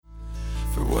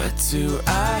What do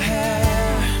I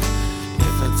have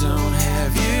if I don't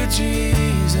have you,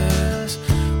 Jesus?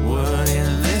 What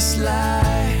in this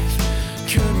life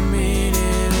could mean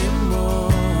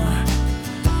anymore?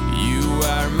 You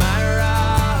are my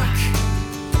rock,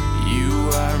 you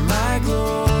are my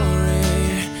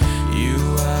glory, you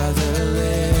are the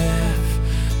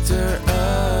lifter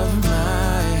of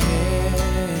my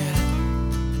head.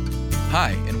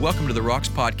 Hi, and welcome to the Rocks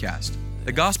Podcast.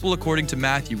 The Gospel according to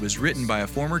Matthew was written by a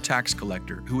former tax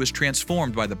collector who was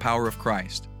transformed by the power of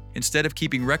Christ. Instead of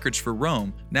keeping records for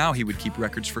Rome, now he would keep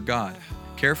records for God,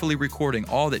 carefully recording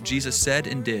all that Jesus said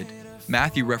and did.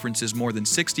 Matthew references more than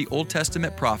 60 Old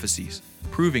Testament prophecies,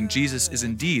 proving Jesus is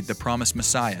indeed the promised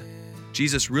Messiah.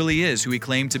 Jesus really is who he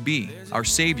claimed to be, our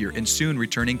Savior and soon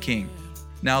returning King.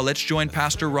 Now let's join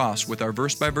Pastor Ross with our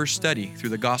verse-by-verse study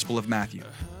through the Gospel of Matthew.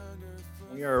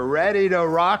 We are ready to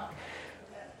rock.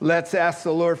 Let's ask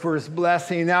the Lord for his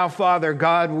blessing. Now, Father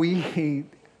God, we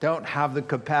don't have the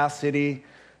capacity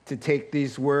to take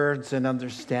these words and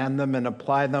understand them and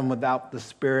apply them without the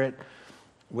Spirit,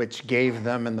 which gave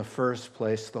them in the first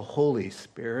place, the Holy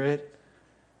Spirit.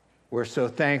 We're so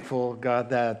thankful,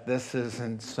 God, that this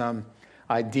isn't some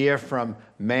idea from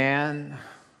man,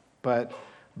 but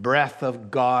breath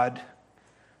of God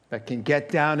that can get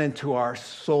down into our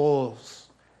souls.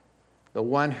 The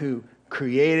one who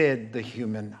created the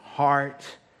human heart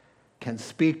can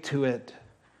speak to it,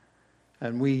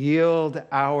 and we yield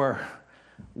our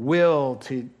will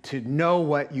to know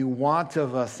what you want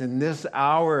of us in this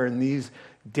hour, in these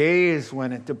days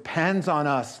when it depends on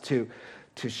us to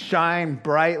shine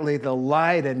brightly the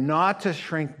light and not to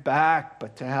shrink back,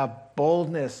 but to have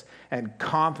boldness and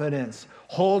confidence,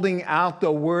 holding out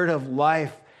the word of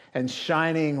life and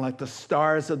shining like the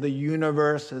stars of the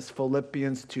universe, as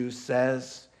Philippians 2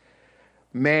 says.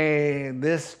 May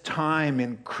this time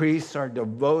increase our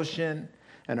devotion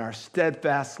and our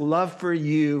steadfast love for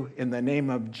you in the name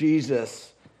of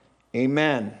Jesus.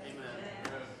 Amen. Amen.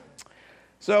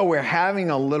 So we're having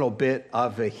a little bit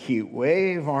of a heat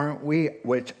wave, aren't we?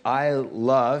 Which I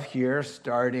love here,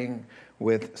 starting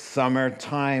with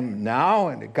summertime now.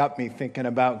 And it got me thinking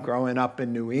about growing up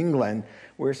in New England,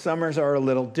 where summers are a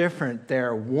little different.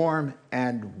 They're warm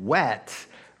and wet.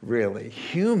 Really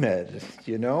humid,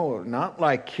 not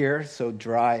like here, so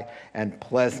dry and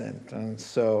pleasant. And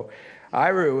so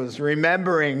I was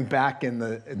remembering back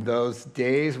in those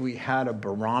days, we had a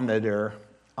barometer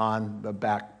on the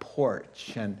back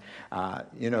porch. And,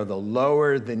 the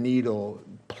lower the needle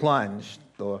plunged,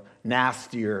 the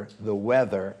nastier the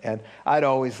weather. And I'd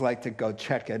always like to go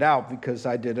check it out because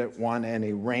I didn't want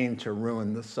any rain to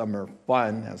ruin the summer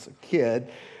fun as a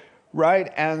kid.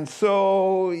 Right, and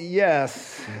so,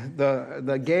 yes,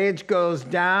 the gauge goes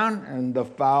down and the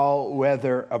foul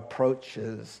weather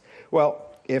approaches.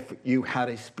 Well, if you had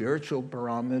a spiritual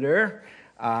barometer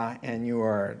and you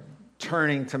are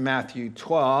turning to Matthew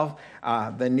 12,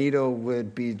 the needle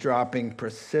would be dropping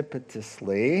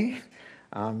precipitously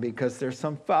because there's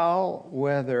some foul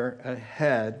weather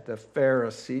ahead. The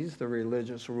Pharisees, the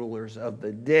religious rulers of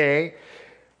the day,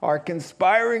 are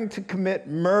conspiring to commit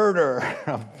murder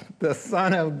of the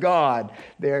Son of God.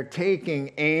 They're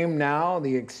taking aim now.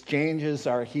 The exchanges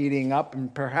are heating up,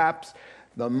 and perhaps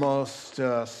the most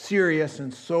serious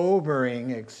and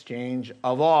sobering exchange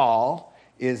of all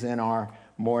is in our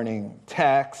morning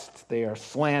text. They are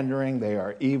slandering, they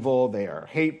are evil, they are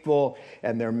hateful,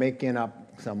 and they're making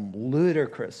up some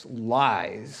ludicrous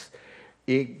lies.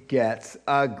 It gets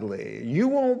ugly. You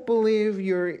won't believe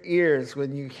your ears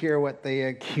when you hear what they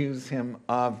accuse him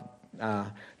of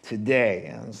today.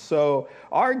 And so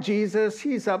our Jesus,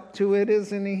 he's up to it,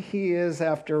 isn't he? He is,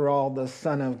 after all, the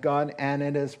Son of God, and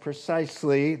it is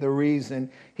precisely the reason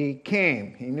he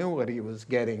came. He knew what he was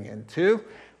getting into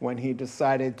when he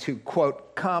decided to,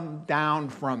 quote, come down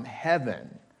from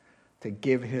heaven to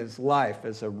give his life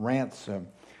as a ransom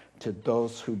to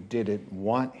those who didn't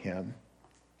want him.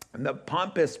 And the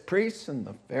pompous priests and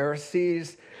the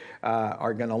Pharisees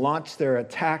are going to launch their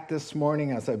attack this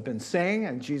morning, as I've been saying,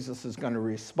 and Jesus is going to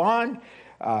respond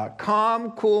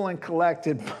calm, cool, and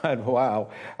collected,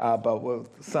 but with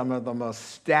some of the most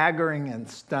staggering and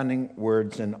stunning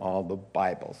words in all the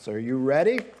Bible. So are you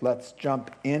ready? Let's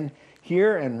jump in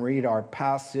here and read our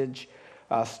passage,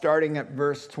 starting at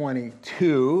verse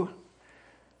 22.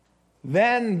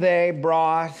 Then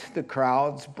the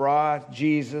crowds brought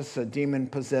Jesus, a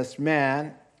demon-possessed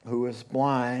man who was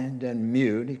blind and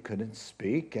mute. He couldn't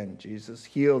speak, and Jesus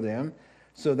healed him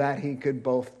so that he could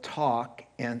both talk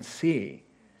and see.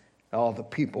 All the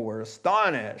people were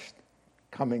astonished.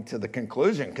 coming to the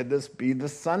conclusion, could this be the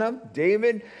son of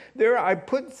David? There, I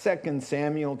put 2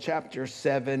 Samuel chapter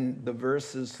 7, the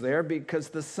verses there, because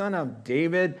the son of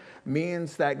David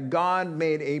means that God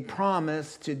made a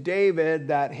promise to David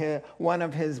that one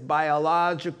of his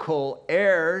biological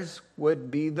heirs would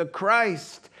be the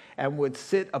Christ and would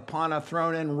sit upon a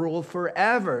throne and rule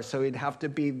forever. So he'd have to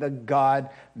be the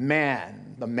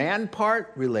God-man. The man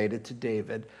part related to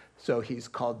David, so he's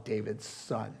called David's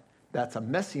son. That's a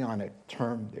messianic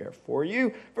term there for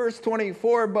you. Verse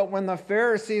 24, but when the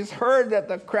Pharisees heard that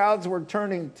the crowds were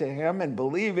turning to him and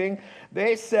believing,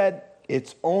 they said,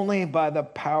 it's only by the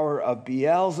power of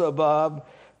Beelzebub,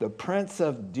 the prince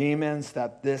of demons,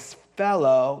 that this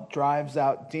fellow drives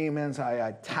out demons. I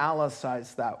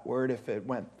italicized that word if it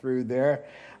went through there,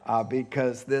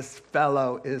 because this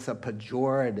fellow is a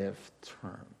pejorative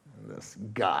term. This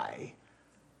guy,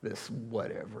 this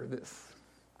whatever, this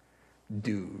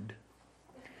dude.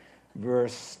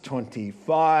 Verse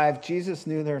 25, Jesus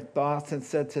knew their thoughts and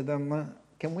said to them,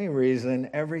 can we reason?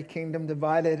 Every kingdom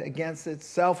divided against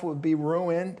itself would be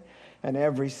ruined, and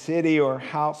every city or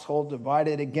household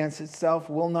divided against itself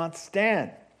will not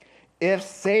stand. If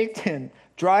Satan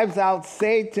drives out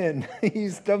Satan,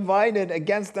 he's divided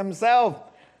against himself.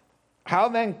 How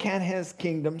then can his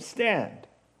kingdom stand?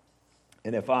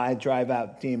 And if I drive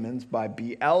out demons by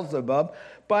Beelzebub,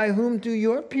 by whom do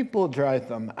your people drive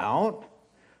them out?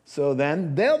 So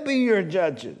then they'll be your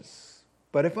judges.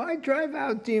 But if I drive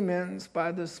out demons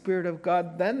by the Spirit of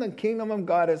God, then the kingdom of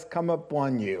God has come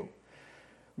upon you.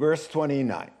 Verse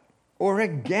 29. Or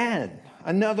again,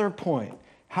 another point.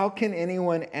 How can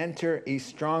anyone enter a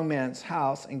strong man's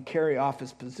house and carry off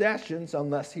his possessions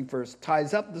unless he first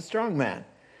ties up the strong man?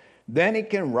 Then he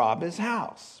can rob his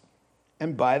house.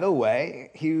 And by the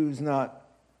way, he who's not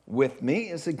with me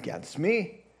is against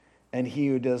me, and he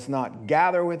who does not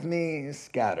gather with me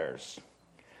scatters.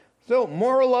 So,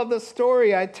 moral of the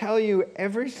story, I tell you,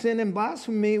 every sin and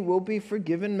blasphemy will be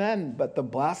forgiven men, but the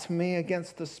blasphemy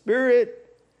against the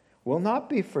Spirit will not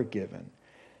be forgiven.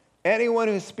 Anyone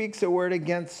who speaks a word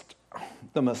against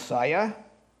the Messiah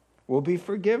will be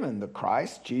forgiven. The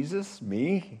Christ, Jesus,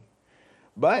 me.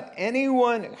 But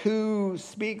anyone who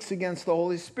speaks against the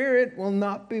Holy Spirit will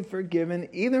not be forgiven,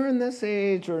 either in this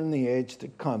age or in the age to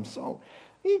come. So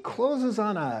he closes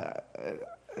on a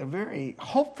very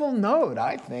hopeful note,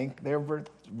 I think, there,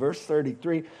 verse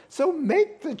 33. So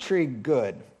make the tree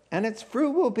good, and its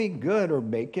fruit will be good, or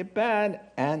make it bad,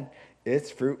 and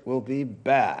its fruit will be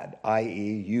bad,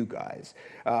 i.e. you guys.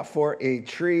 For a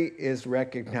tree is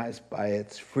recognized by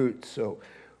its fruit. So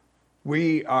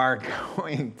we are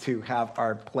going to have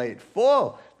our plate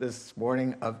full this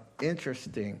morning of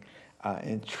interesting,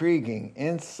 intriguing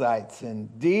insights.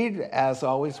 Indeed, as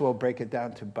always, we'll break it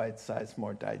down to bite-sized,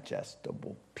 more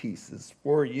digestible pieces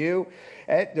for you.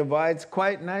 It divides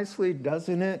quite nicely,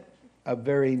 doesn't it? A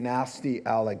very nasty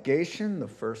allegation, the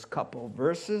first couple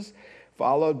verses,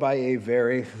 followed by a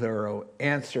very thorough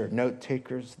answer. Note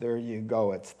takers, there you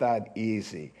go. It's that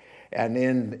easy. And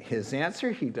in his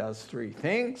answer, he does three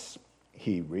things.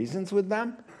 He reasons with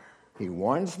them, he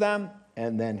warns them,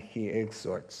 and then he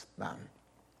exhorts them.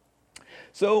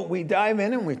 So we dive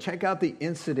in and we check out the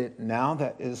incident now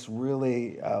that is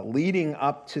really leading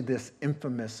up to this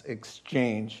infamous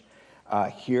exchange.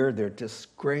 Here, they're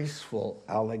disgraceful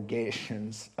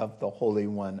allegations of the Holy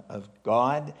One of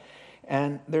God.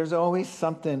 And there's always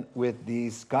something with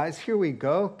these guys. Here we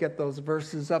go. Get those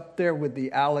verses up there with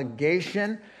the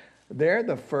allegation. There,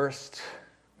 the first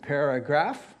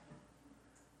paragraph.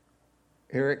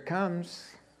 Here it comes.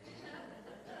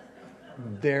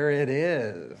 There it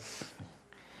is.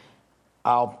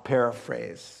 I'll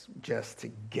paraphrase just to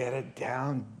get it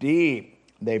down deep.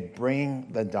 They bring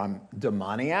the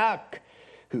demoniac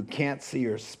who can't see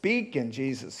or speak, and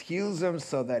Jesus heals him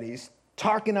so that he's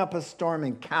talking up a storm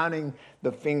and counting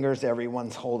the fingers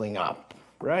everyone's holding up,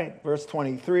 right? Verse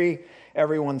 23,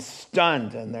 everyone's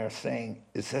stunned, and they're saying,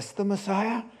 is this the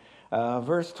Messiah?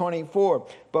 Verse 24,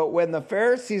 but when the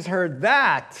Pharisees heard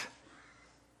that,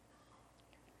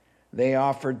 they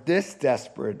offered this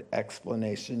desperate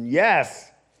explanation. Yes,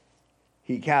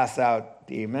 he casts out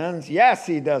demons. Yes,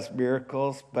 he does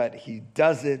miracles, but he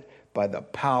does it by the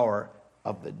power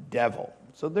of the devil.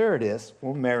 So there it is.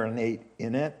 We'll marinate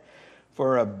in it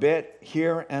for a bit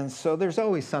here. And so there's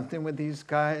always something with these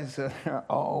guys.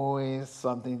 Always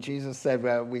something. Jesus said,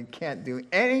 well, we can't do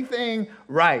anything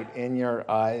right in your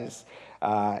eyes.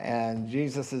 And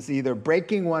Jesus is either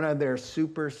breaking one of their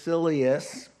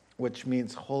supercilious, which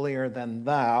means holier than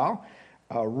thou,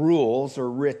 rules or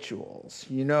rituals.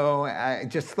 I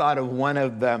just thought of one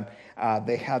of them.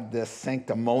 They had this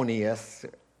sanctimonious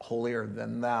holier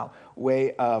than thou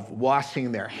way of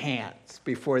washing their hands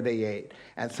before they ate.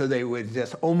 And so they would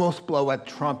just almost blow a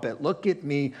trumpet. Look at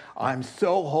me. I'm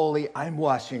so holy. I'm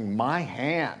washing my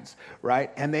hands,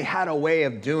 right? And they had a way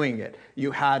of doing it.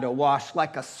 You had to wash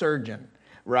like a surgeon,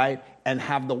 right? And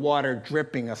have the water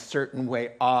dripping a certain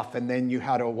way off. And then you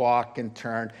had to walk and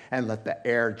turn and let the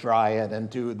air dry it and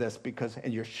do this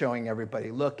and you're showing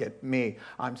everybody, look at me.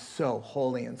 I'm so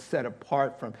holy and set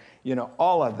apart from,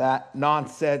 all of that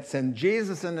nonsense. And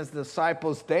Jesus and his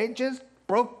disciples, they just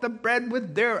broke the bread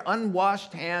with their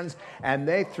unwashed hands and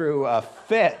they threw a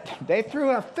fit. They threw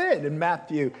a fit in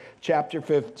Matthew chapter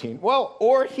 15. Well,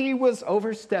 or he was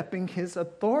overstepping his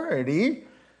authority,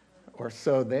 or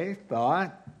so they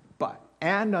thought,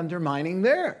 and undermining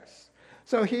theirs.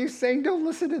 So he's saying, don't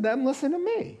listen to them, listen to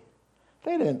me.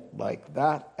 They didn't like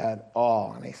that at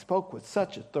all. And he spoke with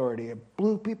such authority, it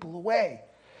blew people away.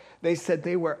 They said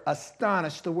they were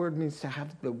astonished. The word means to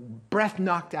have the breath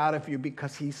knocked out of you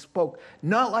because he spoke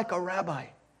not like a rabbi,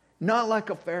 not like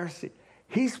a Pharisee.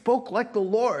 He spoke like the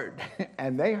Lord.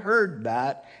 And they heard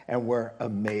that and were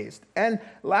amazed. And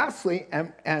lastly,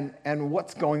 and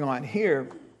what's going on here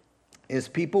is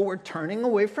people were turning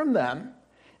away from them,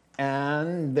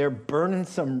 and they're burning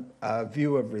some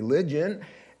view of religion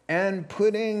and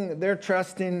putting their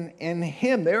trust in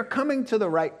him. They're coming to the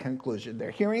right conclusion.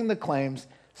 They're hearing the claims,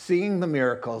 seeing the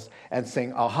miracles, and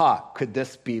saying, aha, could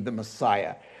this be the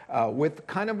Messiah? With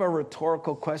kind of a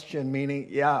rhetorical question, meaning,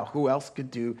 yeah, who else could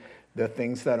do the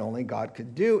things that only God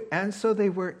could do? And so they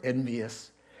were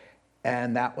envious.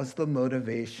 And that was the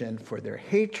motivation for their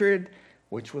hatred,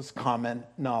 which was common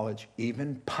knowledge.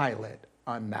 Even Pilate,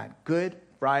 on that Good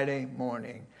Friday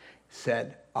morning,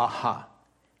 said, aha,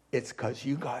 it's because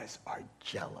you guys are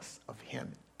jealous of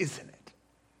him, isn't it?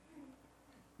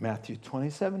 Matthew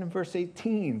 27 and verse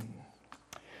 18.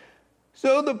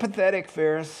 So the pathetic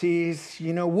Pharisees,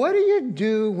 what do you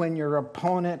do when your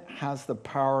opponent has the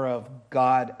power of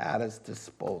God at his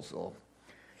disposal?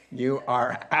 You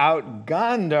are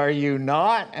outgunned, are you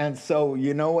not? And so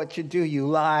you know what you do? You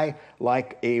lie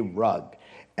like a rug.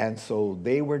 And so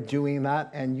they were doing that,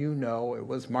 and it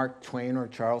was Mark Twain or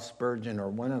Charles Spurgeon or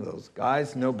one of those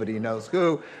guys, nobody knows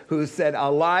who said, a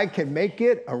lie can make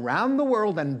it around the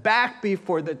world and back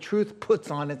before the truth puts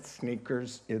on its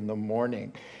sneakers in the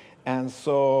morning. And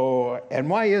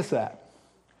why is that?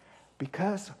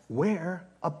 Because we're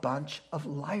a bunch of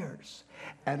liars,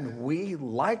 and we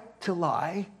like to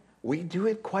lie. We do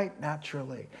it quite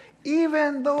naturally.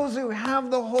 Even those who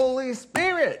have the Holy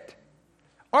Spirit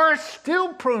are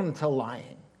still prone to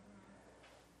lying.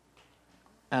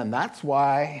 And that's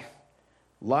why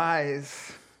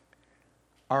lies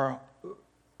are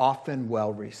often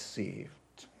well received.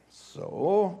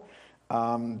 So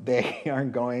they are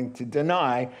going to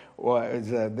deny,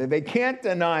 they can't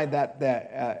deny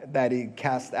that he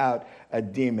cast out a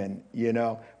demon,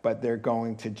 but they're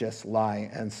going to just lie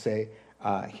and say,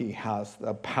 he has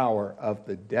the power of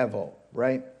the devil,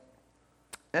 right?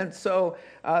 And so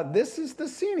this is the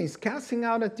scene. He's casting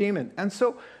out a demon. And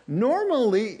so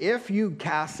normally, if you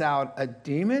cast out a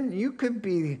demon, you could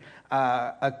be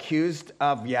accused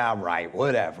of, yeah, right,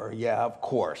 whatever. Yeah, of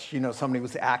course. Somebody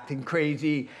was acting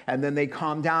crazy, and then they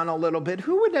calmed down a little bit.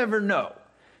 Who would ever know?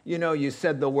 You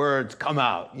said the words, come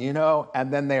out,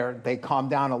 and then they calm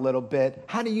down a little bit.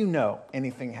 How do you know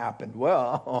anything happened?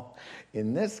 Well,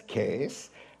 in this case,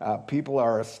 people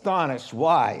are astonished.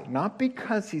 Why? Not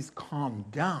because he's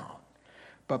calmed down,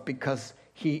 but because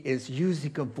he is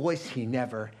using a voice he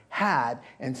never had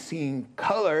and seeing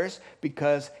colors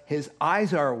because his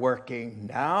eyes are working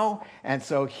now. And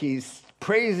so he's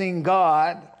praising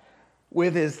God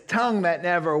with his tongue that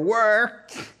never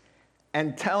worked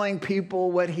and telling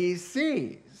people what he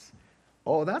sees.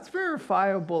 Oh, that's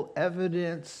verifiable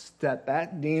evidence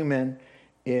that demon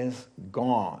is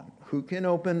gone. Who can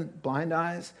open blind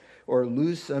eyes or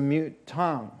loose a mute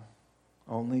tongue?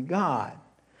 Only God.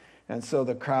 And so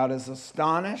the crowd is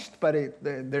astonished, but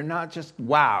they're not just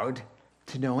wowed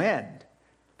to no end.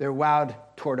 They're wowed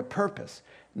toward a purpose.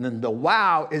 And then the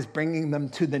wow is bringing them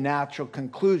to the natural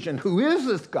conclusion. Who is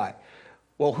this guy?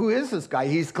 Well, who is this guy?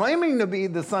 He's claiming to be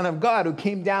the Son of God who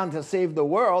came down to save the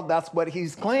world. That's what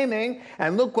he's claiming.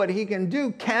 And look what he can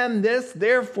do. Can this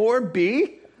therefore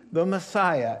be the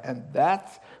Messiah? And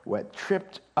that's what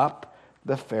tripped up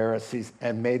the Pharisees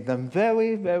and made them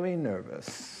very, very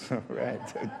nervous. Right?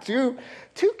 So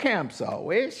two camps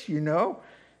always,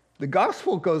 The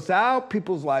gospel goes out.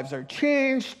 People's lives are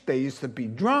changed. They used to be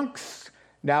drunks.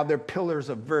 Now they're pillars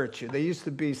of virtue. They used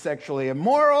to be sexually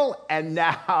immoral, and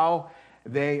now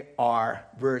they are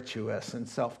virtuous and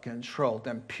self-controlled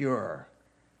and pure.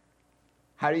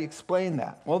 How do you explain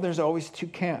that? Well, there's always two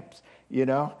camps, you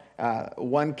know.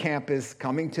 One camp is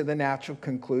coming to the natural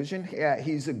conclusion. Yeah,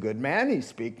 he's a good man. He's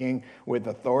speaking with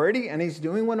authority, and he's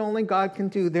doing what only God can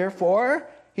do. Therefore,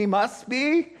 he must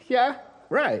be, yeah,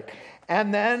 right.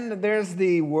 And then there's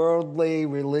the worldly,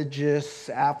 religious,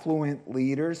 affluent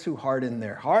leaders who harden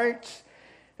their hearts,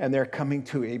 and they're coming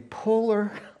to a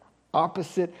polar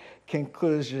opposite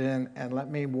conclusion. And let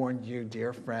me warn you,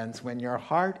 dear friends, when your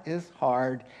heart is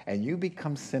hard and you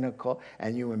become cynical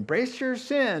and you embrace your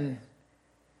sin,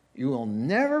 you will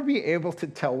never be able to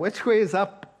tell which way is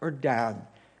up or down.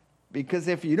 Because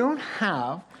if you don't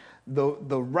have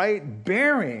the right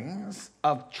bearings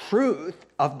of truth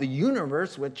of the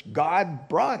universe which God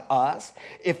brought us,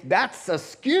 if that's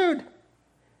askewed,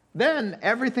 then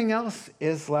everything else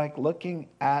is like looking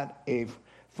at a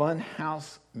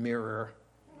funhouse mirror.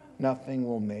 Nothing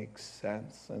will make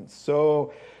sense. And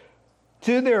so,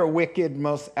 to their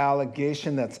wickedmost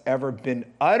allegation that's ever been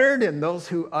uttered, and those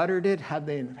who uttered it, had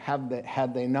they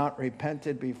not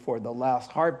repented before the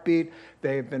last heartbeat,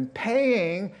 they've been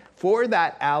paying for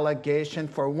that allegation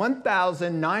for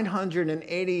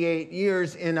 1,988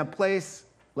 years in a place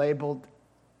labeled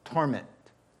torment.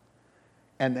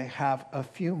 And they have a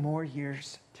few more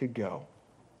years to go.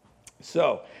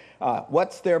 So,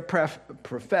 what's their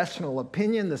professional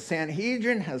opinion? The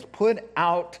Sanhedrin has put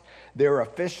out their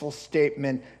official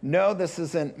statement. No, this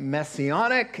isn't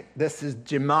messianic. This is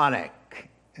demonic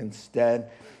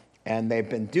instead. And they've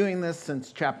been doing this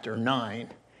since chapter 9,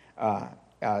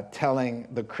 telling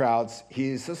the crowds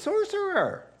he's a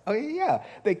sorcerer. Oh, yeah.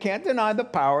 They can't deny the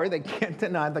power. They can't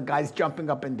deny the guys jumping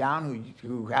up and down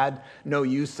who had no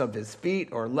use of his feet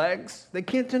or legs. They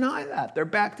can't deny that. They're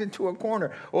backed into a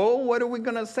corner. Oh, what are we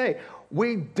going to say?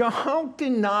 We don't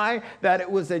deny that it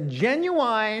was a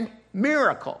genuine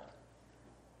miracle.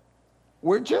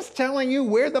 We're just telling you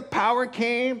where the power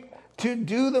came to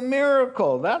do the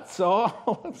miracle. That's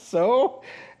all.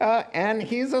 And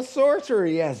he's a sorcerer.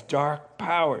 He has dark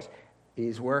powers.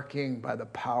 He's working by the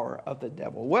power of the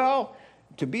devil. Well,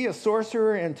 to be a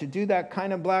sorcerer and to do that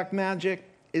kind of black magic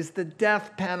is the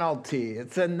death penalty.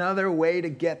 It's another way to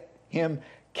get him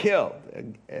killed.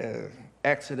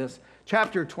 Exodus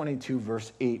chapter 22,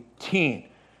 verse 18,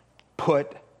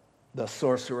 put the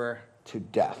sorcerer to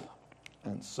death.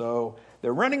 And so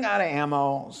they're running out of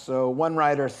ammo. So one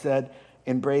writer said,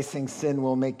 embracing sin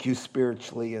will make you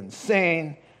spiritually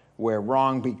insane, where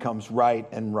wrong becomes right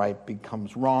and right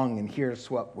becomes wrong. And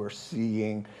here's what we're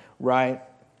seeing, right?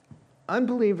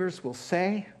 Unbelievers will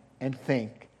say and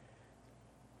think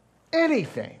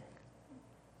anything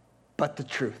but the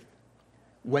truth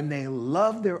when they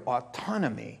love their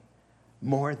autonomy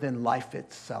more than life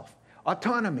itself.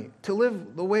 Autonomy, to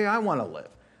live the way I want to live.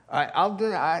 I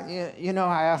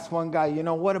asked one guy,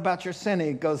 what about your sin?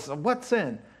 He goes, what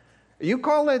sin? You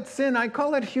call it sin, I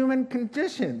call it human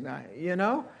condition,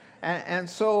 And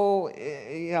so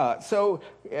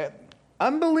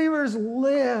unbelievers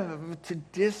live to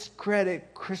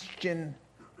discredit Christian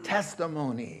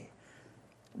testimony,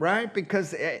 right?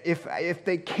 Because if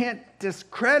they can't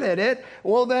discredit it,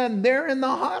 well, then they're in the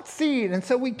hot seat. And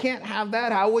so we can't have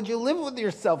that. How would you live with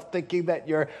yourself thinking that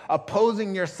you're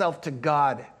opposing yourself to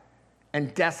God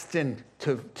and destined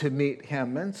to meet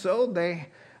him? And so they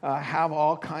have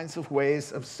all kinds of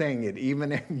ways of saying it,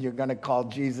 even if you're going to call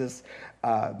Jesus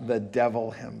the devil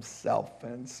himself.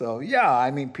 And so,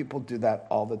 people do that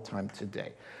all the time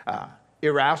today.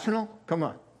 Irrational? Come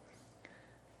on.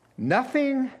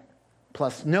 Nothing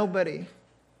plus nobody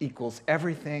equals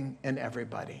everything and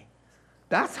everybody.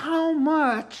 That's how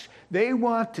much they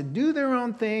want to do their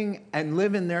own thing and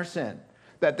live in their sin.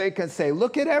 That they can say,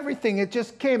 look at everything, it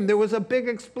just came. There was a big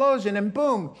explosion and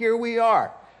boom, here we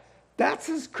are. That's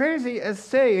as crazy as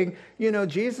saying,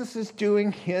 Jesus is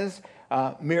doing his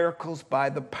miracles by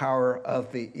the power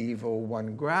of the evil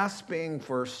one, grasping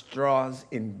for straws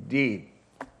indeed.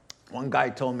 One guy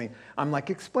told me, I'm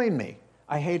like, explain me.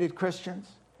 I hated Christians.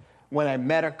 When I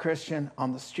met a Christian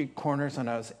on the street corners when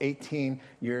I was 18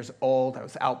 years old, I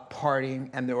was out partying,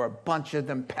 and there were a bunch of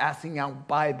them passing out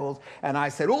Bibles. And I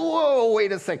said, whoa,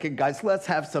 wait a second, guys, let's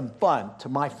have some fun, to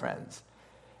my friends.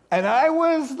 And I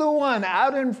was the one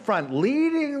out in front,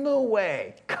 leading the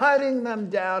way, cutting them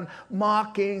down,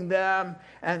 mocking them.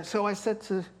 And so I said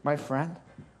to my friend,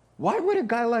 why would a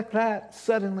guy like that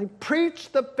suddenly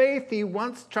preach the faith he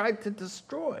once tried to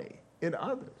destroy in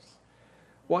others?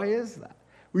 Why is that?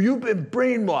 Well, you've been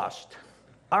brainwashed.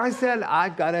 I said, I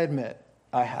got to admit,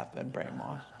 I have been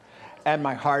brainwashed. And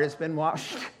my heart has been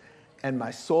washed, and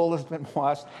my soul has been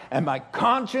washed, and my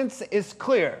conscience is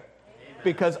clear.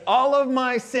 because all of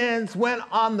my sins went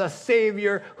on the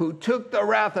Savior who took the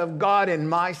wrath of God in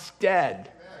my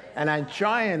stead. And I'm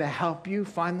trying to help you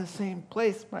find the same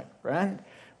place, my friend.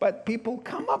 But people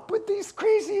come up with these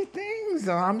crazy things,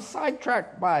 and I'm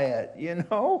sidetracked by it, you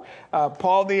know.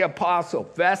 Paul the Apostle,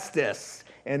 Festus,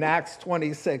 in Acts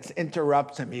 26,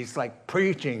 interrupts him. He's like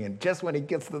preaching, and just when he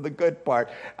gets to the good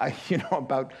part,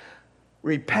 about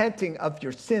repenting of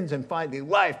your sins and finding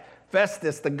life,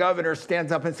 Festus, the governor,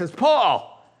 stands up and says,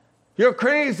 Paul, you're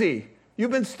crazy.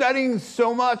 You've been studying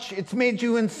so much, it's made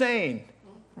you insane.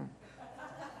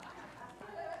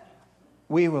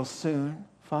 We will soon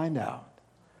find out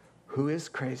who is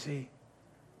crazy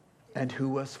and who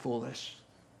was foolish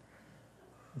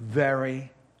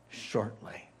very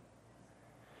shortly.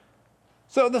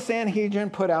 So the Sanhedrin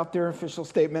put out their official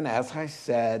statement, as I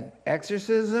said,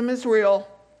 exorcism is real.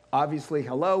 Obviously,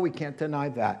 hello, we can't deny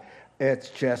that. It's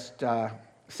just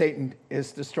Satan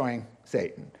is destroying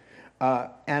Satan.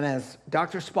 And as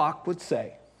Dr. Spock would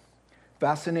say,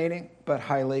 fascinating but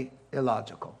highly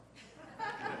illogical.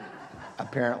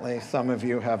 Apparently, some of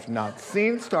you have not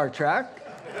seen Star Trek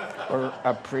or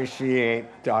appreciate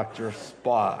Dr.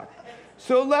 Spock.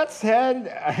 So let's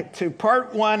head to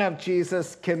part one of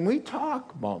Jesus' Can We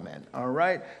Talk moment, all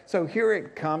right? So here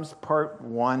it comes, part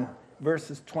one,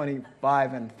 verses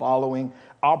 25 and following.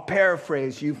 I'll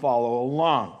paraphrase, you follow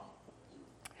along.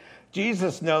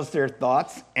 Jesus knows their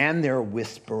thoughts and their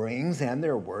whisperings and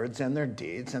their words and their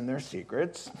deeds and their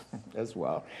secrets as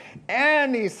well.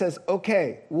 And he says,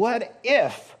 okay, what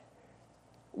if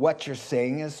what you're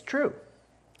saying is true?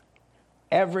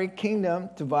 Every kingdom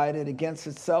divided against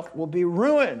itself will be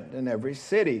ruined, and every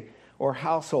city or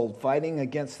household fighting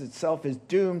against itself is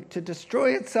doomed to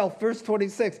destroy itself. Verse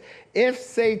 26, if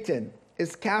Satan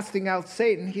is casting out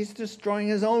Satan, he's destroying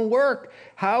his own work.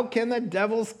 How can the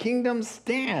devil's kingdom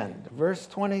stand? Verse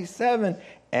 27,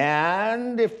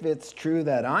 and if it's true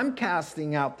that I'm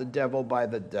casting out the devil by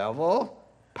the devil,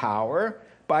 power,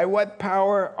 by what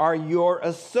power are your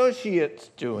associates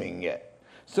doing it?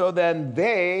 So then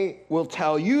they will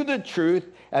tell you the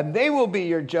truth, and they will be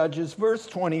your judges. Verse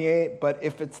 28, but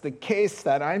if it's the case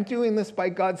that I'm doing this by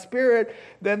God's Spirit,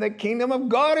 then the kingdom of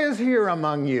God is here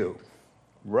among you.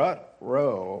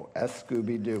 Rut-row, as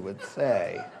Scooby-Doo would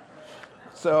say.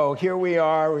 So here we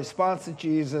are, response to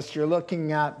Jesus. You're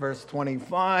looking at verse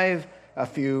 25, a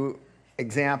few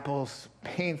examples,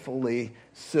 painfully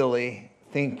silly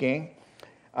thinking.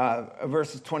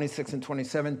 Verses 26 and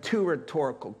 27, two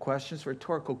rhetorical questions.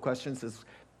 Rhetorical questions is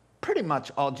pretty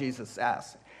much all Jesus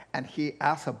asks. And he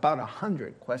asks about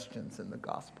 100 questions in the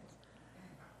Gospels.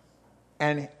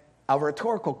 And a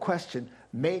rhetorical question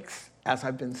makes, as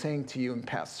I've been saying to you in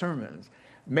past sermons,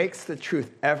 makes the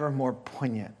truth ever more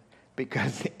poignant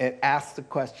because it asks the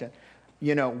question,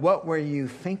 what were you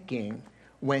thinking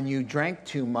when you drank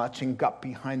too much and got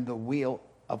behind the wheel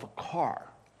of a car?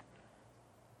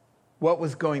 What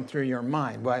was going through your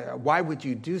mind? Why would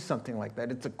you do something like that?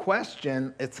 It's a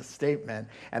question, it's a statement,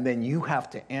 and then you have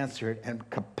to answer it and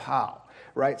kapow,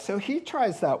 right? So he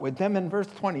tries that with them in verse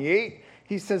 28.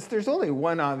 He says there's only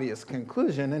one obvious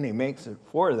conclusion, and he makes it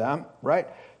for them, right?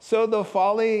 So the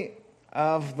folly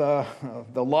of the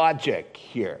logic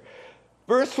here.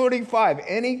 Verse 45,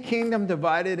 any kingdom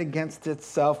divided against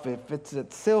itself, if it's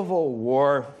at civil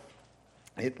war,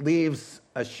 it leaves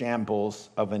a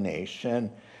shambles of a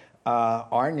nation.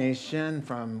 Our nation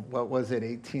from,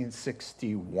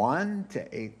 1861 to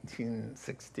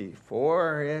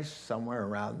 1864-ish, somewhere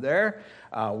around there.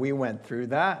 We went through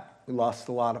that. We lost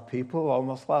a lot of people,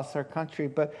 almost lost our country,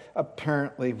 but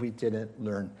apparently we didn't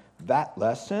learn that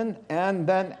lesson. And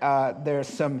then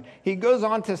he goes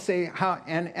on to say how,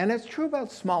 and it's true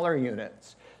about smaller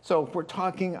units. So if we're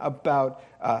talking about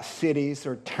cities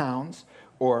or towns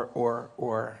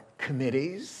or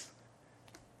committees,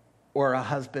 or a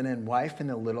husband and wife in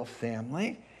a little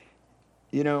family.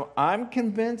 I'm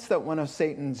convinced that one of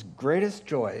Satan's greatest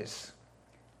joys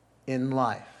in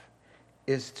life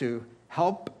is to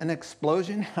help an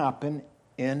explosion happen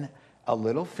in a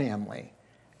little family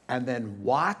and then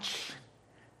watch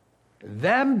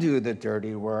them do the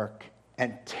dirty work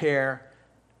and tear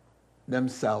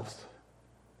themselves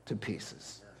to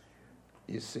pieces.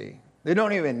 You see? They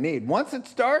don't even need. Once it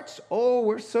starts,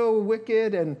 we're so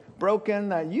wicked and broken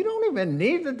that you don't even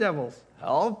need the devil's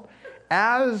help.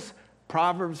 As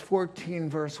Proverbs 14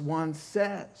 verse 1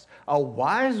 says, a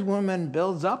wise woman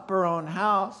builds up her own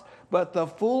house, but the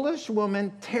foolish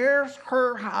woman tears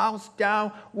her house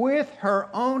down with her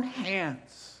own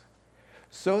hands.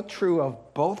 So true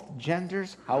of both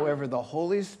genders. However, the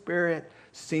Holy Spirit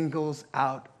singles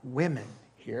out women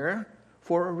here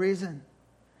for a reason.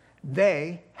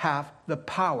 They have the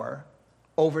power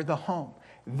over the home.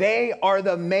 They are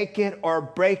the make it or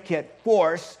break it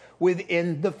force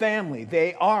within the family.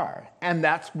 They are. And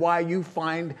that's why you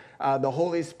find the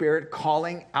Holy Spirit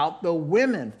calling out the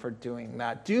women for doing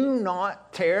that. Do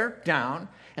not tear down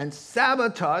and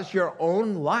sabotage your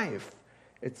own life.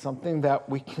 It's something that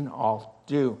we can all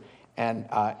do. And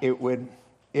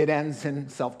it ends in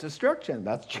self-destruction.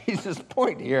 That's Jesus'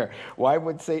 point here. Why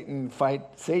would Satan fight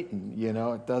Satan?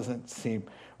 It doesn't seem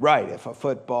right. If a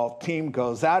football team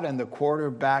goes out and the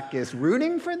quarterback is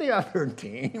rooting for the other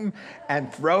team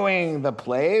and throwing the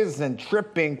plays and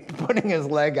tripping, putting his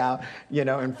leg out,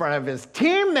 in front of his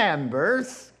team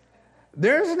members,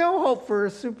 there's no hope for a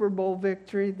Super Bowl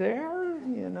victory there.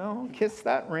 Kiss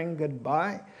that ring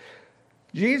goodbye.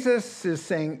 Jesus is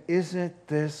saying, isn't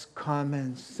this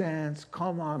common sense?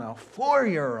 Come on, a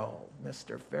 4-year-old,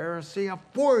 Mr. Pharisee, a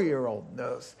 4-year-old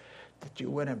knows that you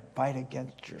wouldn't fight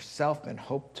against yourself and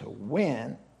hope to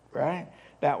win, right?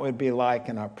 That would be like,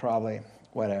 that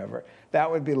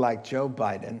would be like Joe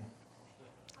Biden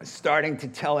starting to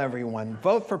tell everyone,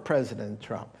 vote for President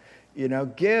Trump.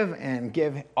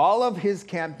 Give all of his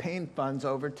campaign funds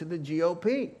over to the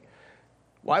GOP.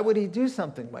 Why would he do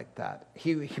something like that?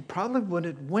 He probably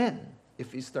wouldn't win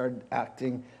if he started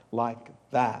acting like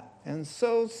that. And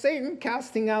so Satan,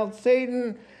 casting out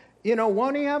Satan,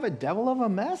 won't he have a devil of a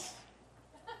mess?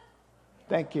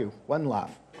 Thank you. One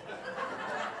laugh.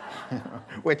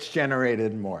 Which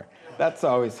generated more. That's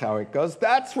always how it goes.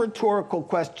 That's rhetorical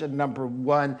question number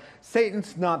 1.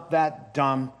 Satan's not that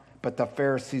dumb, but the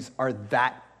Pharisees are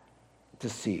that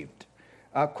deceived.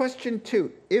 Question 2,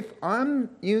 if I'm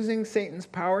using Satan's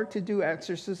power to do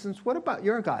exorcisms, what about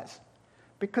your guys?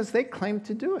 Because they claim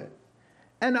to do it.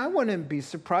 And I wouldn't be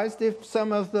surprised if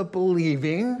some of the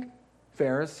believing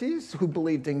Pharisees who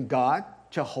believed in God,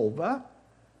 Jehovah,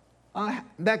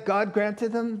 that God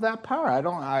granted them that power. I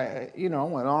don't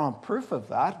have proof of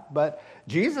that, but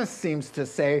Jesus seems to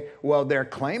say, well, they're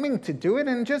claiming to do it,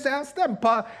 and just ask them,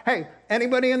 hey,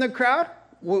 anybody in the crowd?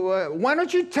 Why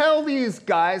don't you tell these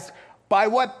guys by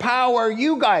what power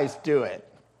you guys do it?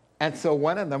 And so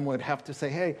one of them would have to say,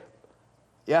 hey,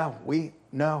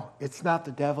 no, it's not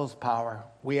the devil's power.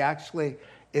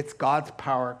 It's God's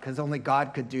power, because only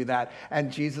God could do that.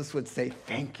 And Jesus would say,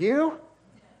 thank you.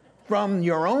 From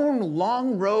your own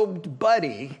long-robed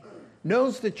buddy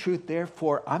knows the truth,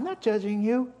 therefore I'm not judging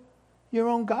you. Your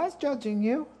own God's judging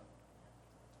you.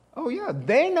 Oh yeah,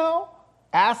 they know.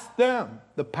 Ask them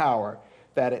the power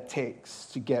that it takes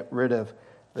to get rid of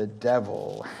the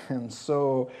devil. And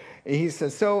so he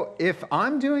says, so if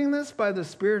I'm doing this by the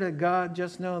Spirit of God,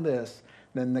 just know this,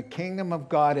 then the kingdom of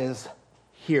God is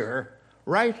here,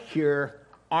 right here,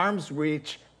 arm's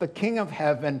reach, the King of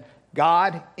heaven,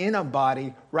 God in a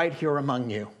body right here among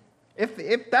you.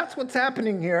 If that's what's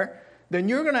happening here, then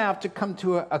you're going to have to come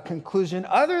to a conclusion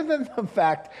other than the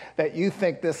fact that you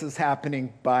think this is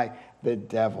happening by the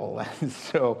devil.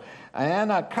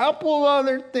 And a couple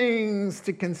other things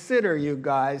to consider, you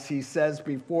guys, he says,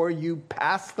 before you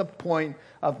pass the point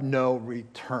of no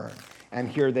return. And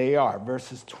here they are,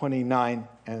 verses 29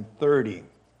 and 30.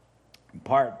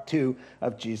 Part 2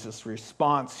 of Jesus'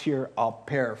 response. Here I'll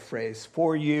paraphrase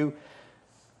for you.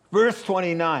 Verse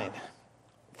 29.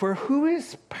 For who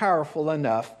is powerful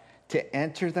enough to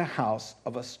enter the house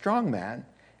of a strong man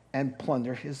and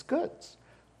plunder his goods?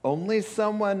 Only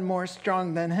someone more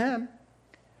strong than him.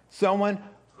 Someone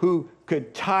who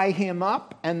could tie him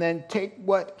up and then take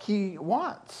what he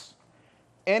wants.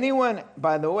 Anyone,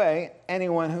 by the way,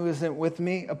 anyone who isn't with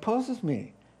me opposes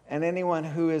me. And anyone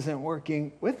who isn't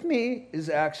working with me is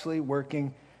actually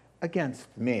working against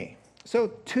me.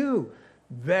 So 2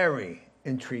 very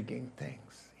intriguing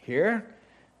things here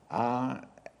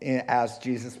as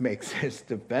Jesus makes his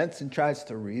defense and tries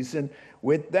to reason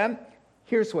with them.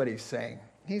 Here's what he's saying.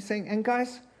 He's saying, and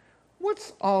guys,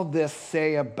 what's all this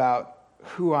say about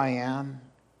who I am,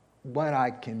 what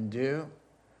I can do,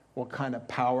 what kind of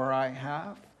power I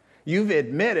have? You've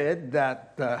admitted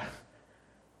that the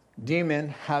demon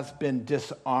has been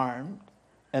disarmed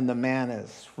and the man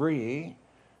is free.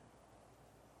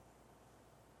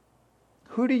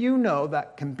 Who do you know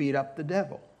that can beat up the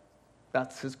devil?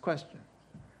 That's his question.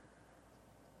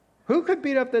 Who could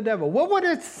beat up the devil? What would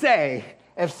it say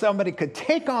if somebody could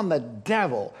take on the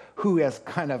devil who has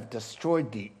kind of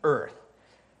destroyed the earth?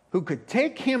 Who could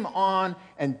take him on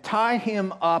and tie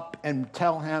him up and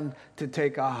tell him to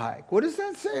take a hike? What does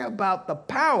that say about the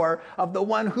power of the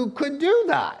one who could do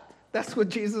that? That's what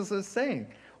Jesus is saying.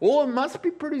 Well, it must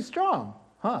be pretty strong,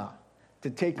 to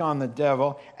take on the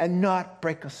devil and not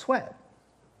break a sweat.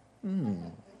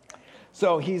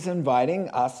 So he's inviting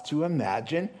us to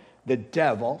imagine the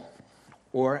devil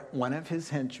or one of his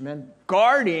henchmen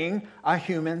guarding a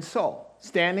human soul,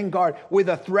 standing guard with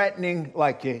a threatening,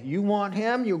 like, you want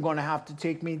him, you're going to have to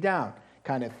take me down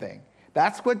kind of thing.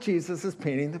 That's what Jesus is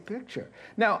painting the picture.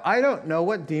 Now, I don't know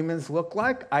what demons look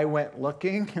like. I went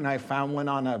looking and I found one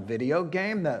on a video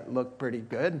game that looked pretty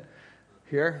good.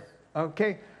 Here,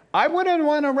 okay. I wouldn't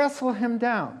want to wrestle him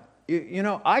down. You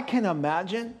know, I can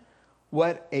imagine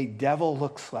what a devil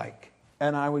looks like.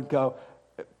 And I would go,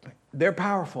 they're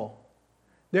powerful.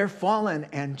 They're fallen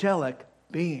angelic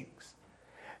beings.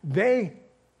 They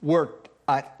are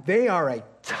a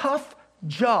tough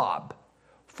job.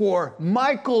 For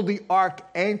Michael the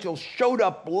archangel showed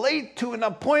up late to an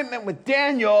appointment with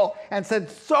Daniel and said,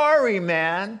 sorry,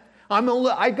 man,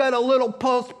 I got a little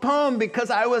postponed because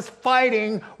I was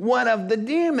fighting one of the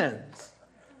demons.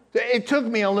 It took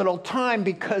me a little time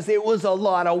because it was a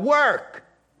lot of work.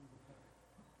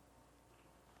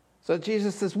 So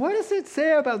Jesus says, what does it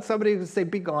say about somebody who say,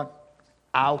 be gone,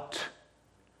 out?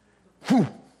 Whew.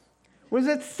 What does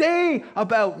it say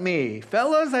about me?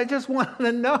 Fellas, I just want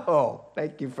to know.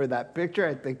 Thank you for that picture.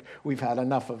 I think we've had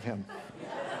enough of him.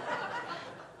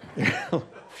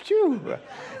 Phew.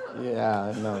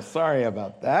 Yeah, no, sorry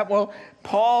about that. Well,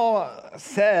 Paul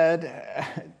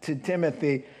said to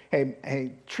Timothy,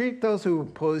 hey, treat those who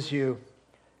oppose you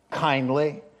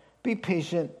kindly. Be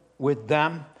patient with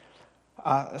them.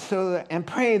 And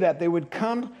pray that they would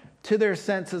come to their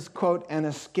senses, quote, and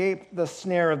escape the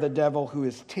snare of the devil who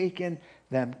has taken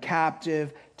them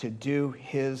captive to do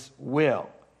his will.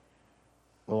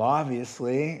 Well,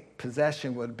 obviously,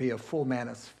 possession would be a full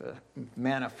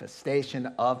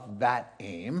manifestation of that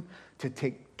aim, to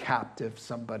take captive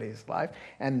somebody's life.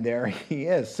 And there he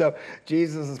is. So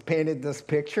Jesus has painted this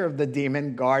picture of the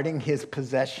demon guarding his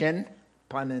possession,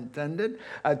 pun intended,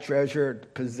 a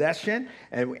treasured possession,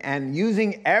 and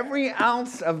using every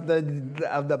ounce of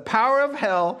the power of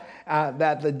hell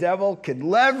that the devil could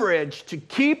leverage to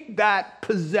keep that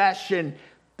possession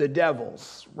the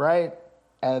devil's, right?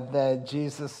 And then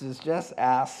Jesus is just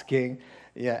asking,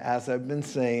 as I've been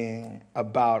saying,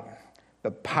 about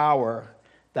the power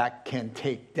that can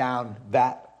take down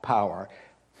that power.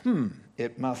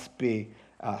 It must be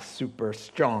super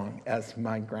strong, as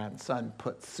my grandson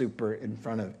puts super in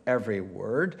front of every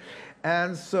word.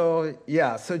 And so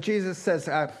Jesus says,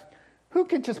 who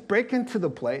can just break into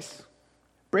the place,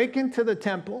 break into the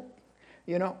temple,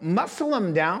 muscle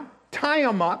him down, tie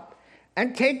him up,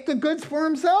 and take the goods for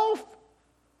himself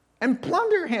and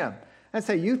plunder him and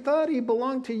say, you thought he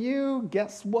belonged to you?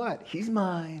 Guess what? He's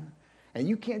mine. And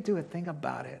you can't do a thing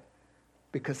about it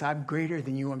because I'm greater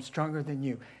than you. I'm stronger than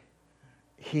you.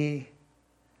 He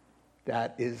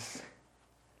that is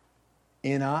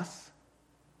in us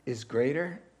is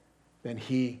greater than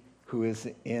he who is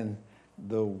in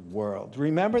the world.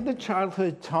 Remember the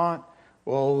childhood taunt?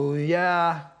 Well,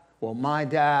 my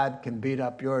dad can beat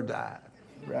up your dad,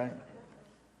 right?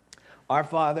 Our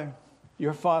Father,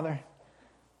 your Father,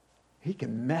 he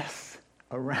can mess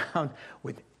around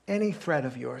with any threat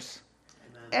of yours.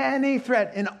 Any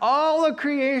threat in all of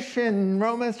creation,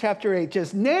 Romans chapter 8,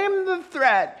 just name the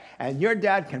threat and your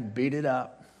dad can beat it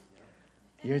up.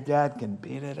 Your dad can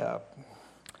beat it up.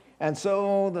 And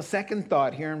so the second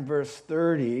thought here in verse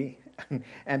 30,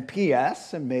 and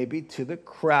P.S., and maybe to the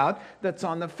crowd that's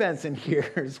on the fence, and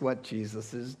here's what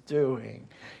Jesus is doing.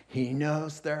 He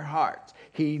knows their hearts.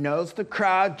 He knows the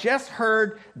crowd just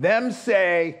heard them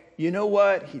say, you know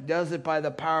what? He does it by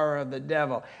the power of the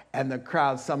devil. And the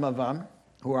crowd, some of them,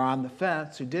 who are on the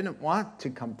fence, who didn't want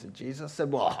to come to Jesus,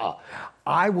 said, well,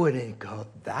 I wouldn't go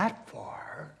that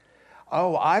far.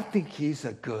 Oh, I think he's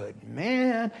a good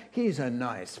man. He's a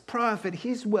nice prophet.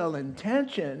 He's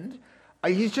well-intentioned.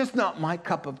 He's just not my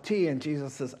cup of tea. And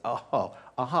Jesus says,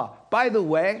 By the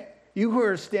way, you who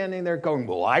are standing there going,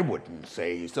 well, I wouldn't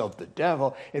say he's of the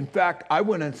devil. In fact, I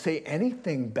wouldn't say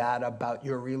anything bad about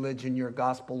your religion, your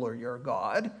gospel, or your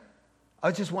God.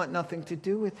 I just want nothing to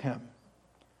do with him.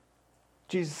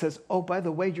 Jesus says, oh, by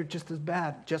the way, you're just as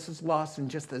bad, just as lost, and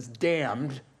just as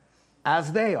damned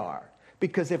as they are.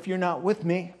 Because if you're not with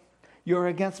me, you're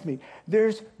against me.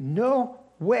 There's no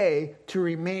way to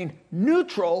remain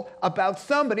neutral about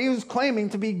somebody who's claiming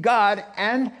to be God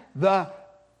and the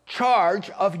charge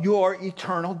of your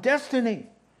eternal destiny.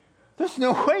 There's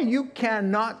no way. You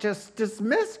cannot just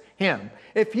dismiss him.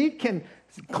 If he can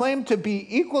claim to be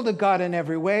equal to God in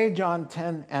every way, John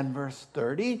 10 and verse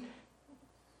 30,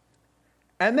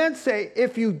 and then say,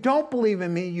 if you don't believe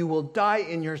in me, you will die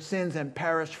in your sins and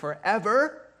perish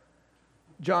forever,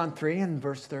 John 3 and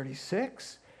verse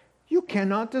 36, you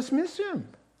cannot dismiss him.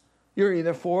 You're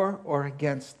either for or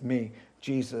against me.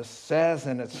 Jesus says,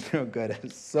 and it's no good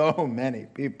as so many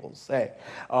people say,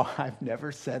 oh, I've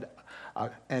never said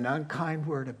an unkind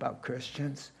word about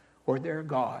Christians or their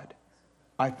God.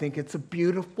 I think it's a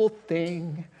beautiful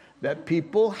thing that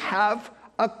people have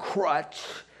a crutch.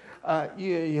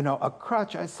 You know, a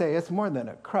crutch, I say, it's more than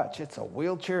a crutch. It's a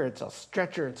wheelchair, it's a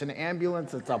stretcher, it's an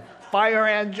ambulance, it's a fire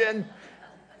engine.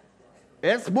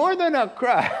 It's more than a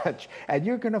crutch. And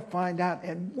you're going to find out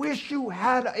and wish you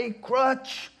had a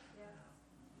crutch.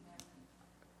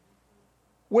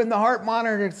 When the heart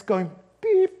monitor is going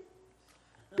beep,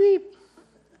 beep,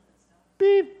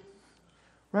 beep,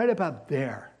 right about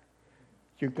there,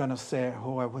 you're going to say,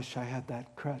 oh, I wish I had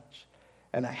that crutch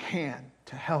and a hand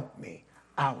to help me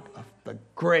out of the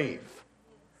grave.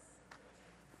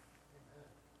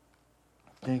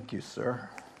 Thank you, sir.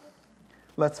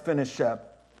 Let's finish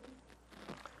up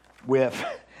with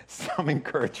some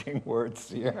encouraging words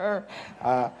here.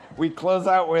 We close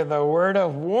out with a word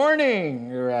of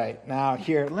warning right now.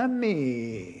 Here, let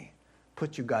me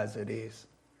put you guys at ease.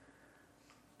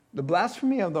 The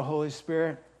blasphemy of the Holy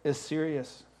Spirit is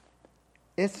serious.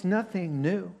 It's nothing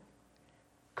new.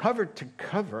 Cover to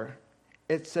cover,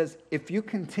 it says, if you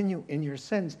continue in your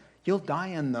sins, you'll die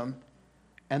in them,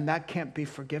 and that can't be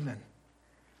forgiven.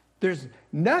 There's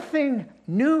nothing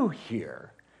new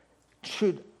here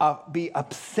should be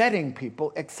upsetting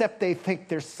people, except they think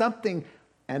there's something,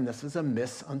 and this is a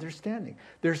misunderstanding.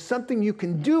 There's something you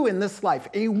can do in this life,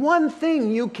 a one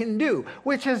thing you can do,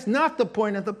 which is not the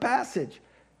point of the passage.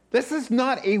 This is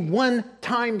not a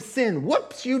one-time sin.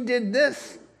 Whoops, you did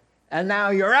this, and now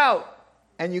you're out,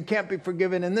 and you can't be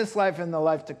forgiven in this life and the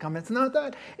life to come. It's not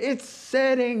that. It's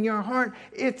setting your heart.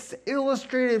 It's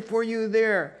illustrated for you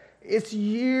there. It's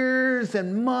years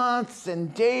and months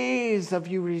and days of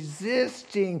you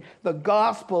resisting the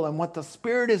gospel and what the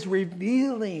Spirit is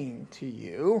revealing to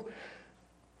you,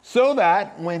 so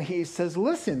that when he says,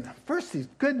 listen, first,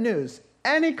 good news,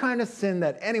 any kind of sin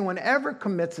that anyone ever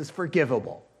commits is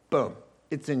forgivable. Boom,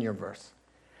 it's in your verse.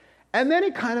 And then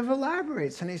he kind of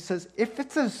elaborates and he says, if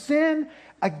it's a sin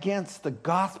against the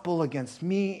gospel, against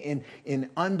me, in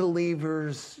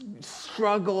unbelievers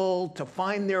struggle to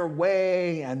find their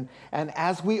way, and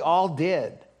as we all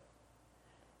did,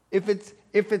 if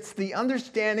it's the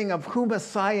understanding of who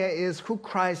Messiah is, who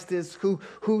Christ is,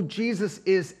 who Jesus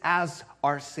is as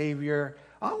our Savior,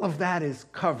 all of that is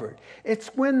covered. It's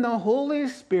when the Holy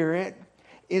Spirit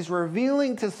is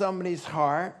revealing to somebody's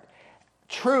heart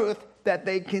truth that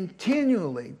they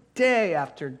continually, day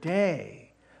after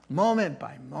day, moment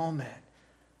by moment,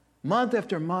 month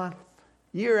after month,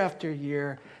 year after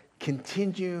year,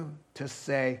 continue to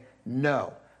say,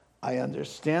 no, I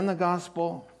understand the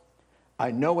gospel.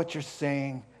 I know what you're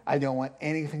saying. I don't want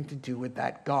anything to do with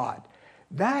that God.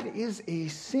 That is a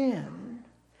sin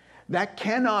that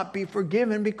cannot be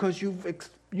forgiven because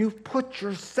you've put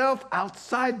yourself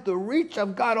outside the reach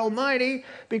of God Almighty,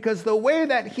 because the way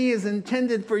that he is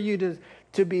intended for you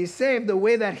to be saved, the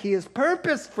way that he has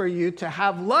purposed for you to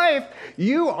have life,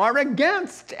 you are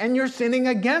against, and you're sinning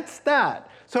against that.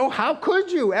 So how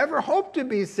could you ever hope to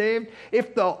be saved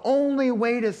if the only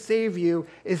way to save you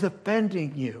is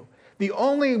offending you? The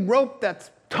only rope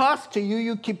that's tossed to you,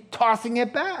 you keep tossing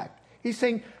it back. He's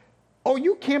saying, oh,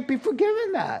 you can't be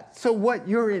forgiven that. So what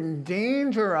you're in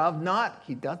danger of,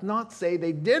 he does not say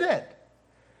they did it.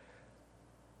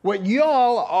 What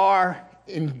y'all are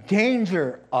in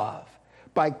danger of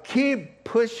by keep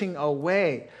pushing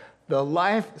away the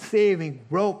life-saving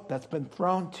rope that's been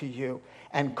thrown to you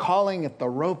and calling it the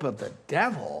rope of the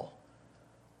devil,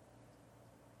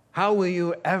 how will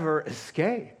you ever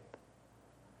escape?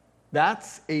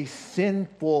 That's a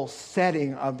sinful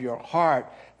setting of your heart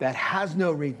that has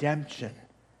no redemption.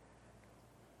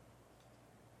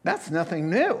 That's nothing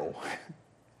new.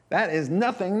 That is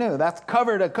nothing new. That's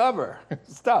cover to cover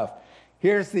stuff.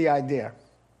 Here's the idea.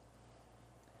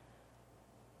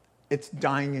 It's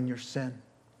dying in your sin.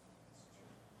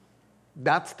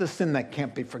 That's the sin that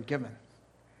can't be forgiven.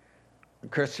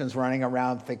 Christians running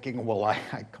around thinking, well,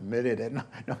 I committed it. No,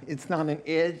 it's not an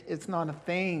it. It's not a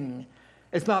thing.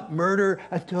 It's not murder,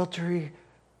 adultery,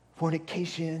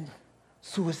 fornication,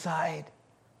 suicide.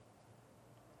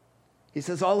 He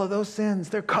says all of those sins,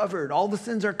 they're covered. All the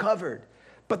sins are covered.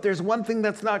 But there's one thing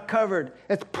that's not covered.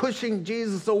 It's pushing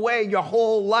Jesus away your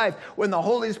whole life when the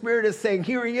Holy Spirit is saying,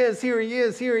 here he is, here he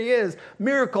is, here he is.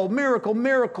 Miracle, miracle,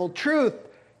 miracle, truth.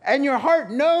 And your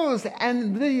heart knows.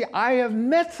 And I have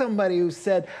met somebody who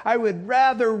said, I would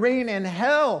rather reign in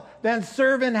hell than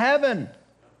serve in heaven.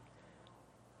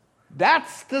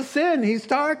 That's the sin he's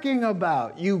talking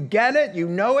about. You get it, you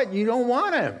know it, you don't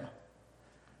want him.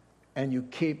 And you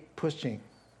keep pushing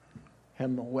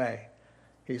him away.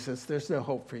 He says, there's no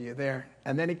hope for you there.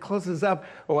 And then he closes up.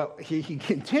 Well, he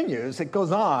continues. It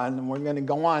goes on, and we're going to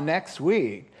go on next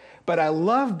week. But I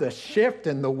love the shift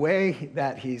in the way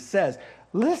that he says,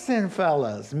 listen,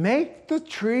 fellas, make the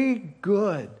tree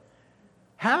good.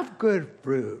 Have good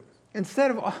fruit.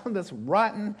 Instead of all this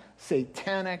rotten,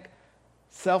 satanic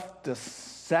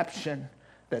self-deception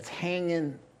that's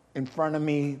hanging in front of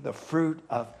me, the fruit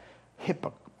of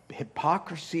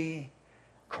hypocrisy,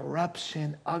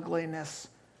 corruption, ugliness,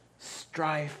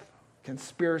 strife,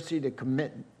 conspiracy to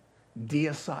commit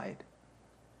deicide.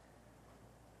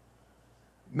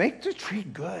 Make the tree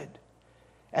good.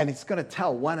 And it's going to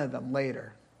tell one of them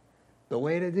later. The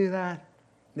way to do that,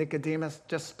 Nicodemus,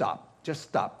 just stop. Just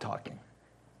stop talking.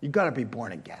 You've got to be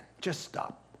born again. Just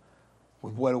stop.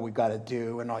 What do we got to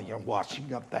do? And all you're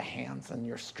washing up the hands and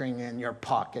you're stringing in your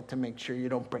pocket to make sure you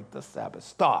don't break the Sabbath.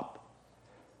 Stop.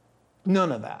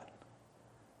 None of that.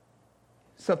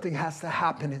 Something has to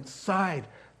happen inside.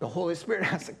 The Holy Spirit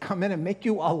has to come in and make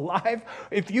you alive.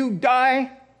 If you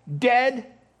die dead,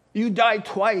 you die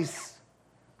twice.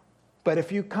 But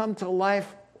if you come to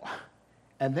life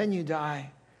and then you die,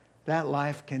 that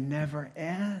life can never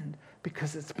end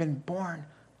because it's been born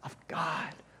of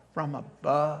God from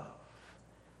above.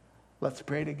 Let's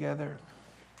pray together.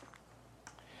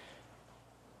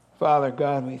 Father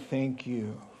God, we thank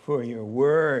you for your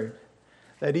word,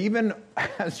 that even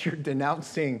as you're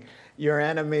denouncing your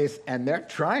enemies and they're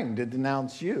trying to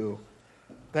denounce you,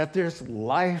 that there's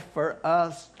life for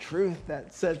us, truth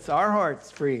that sets our hearts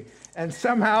free. And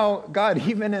somehow, God,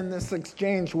 even in this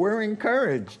exchange, we're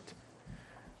encouraged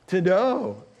to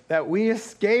know that we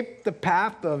escaped the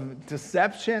path of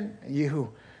deception.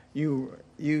 You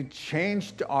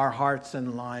changed our hearts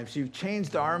and lives. You've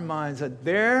changed our minds. That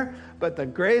there, but the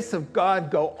grace of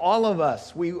God go all of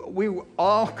us. We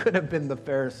all could have been the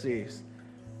Pharisees.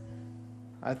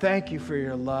 I thank you for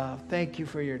your love. Thank you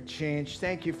for your change.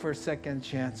 Thank you for second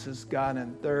chances, God,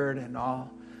 and third and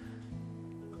all.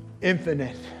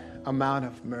 Infinite amount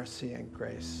of mercy and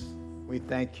grace. We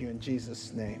thank you in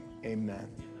Jesus' name. Amen.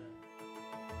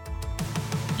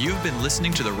 You've been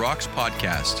listening to the Rocks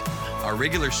Podcast. Our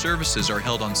regular services are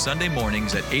held on Sunday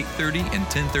mornings at 8:30 and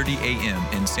 10:30 a.m.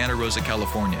 in Santa Rosa,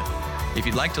 California. If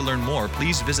you'd like to learn more,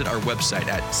 please visit our website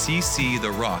at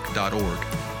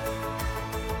cctherock.org.